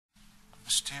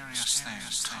Mysterious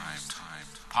things, time,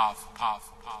 path,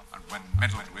 and when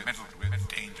meddled with,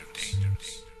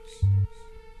 dangerous.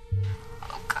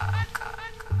 Oh God.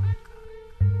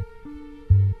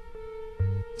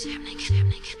 It's happening.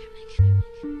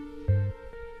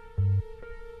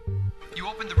 You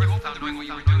opened the rift without knowing what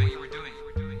you were doing.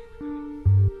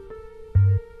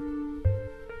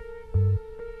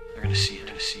 They're gonna see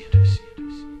it.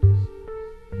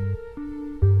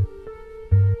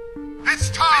 It's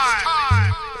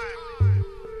time!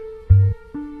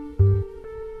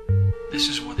 This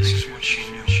is what she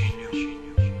knew.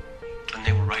 And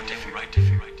they were right to feel.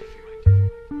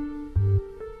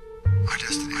 Our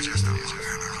destiny is in our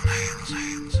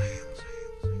hands.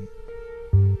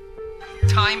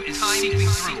 Time is seeping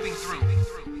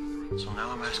through. So now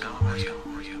I'm asking more you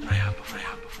than I have before.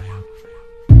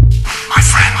 My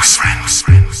friends,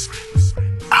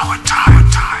 our time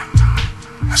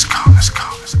has come.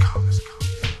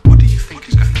 What do you think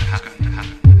is going to happen?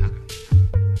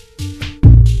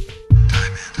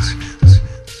 Time ends.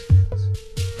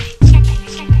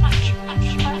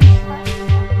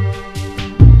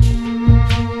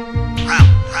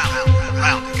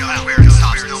 Round, you gotta wear your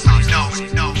socks, nobody knows.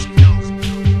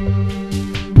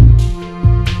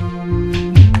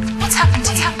 What's happened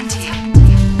to you?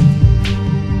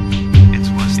 It's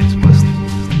Wesley.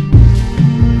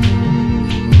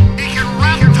 He can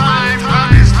wrap time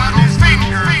around his little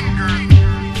finger.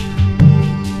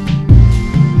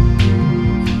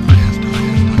 I have to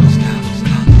understand.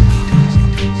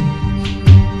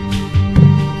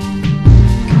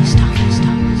 Can you stop?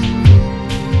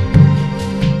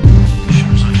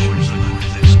 Sure as I know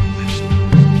this.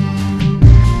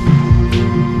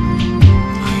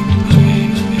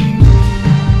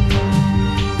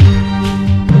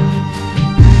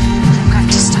 I've got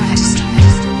to stop.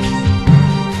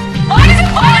 Why is it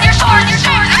pulling your shorts?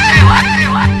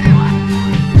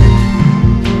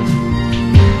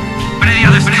 But any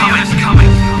others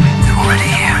coming. They're already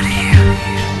here.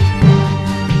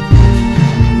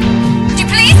 Could you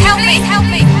please help me?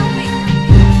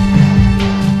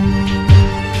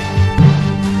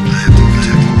 I have to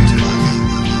protect you.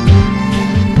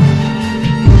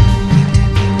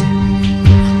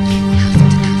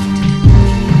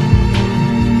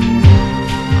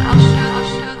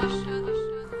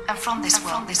 And from this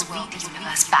world, the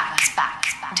universe back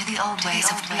into the old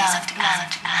ways of blood and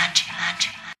magic.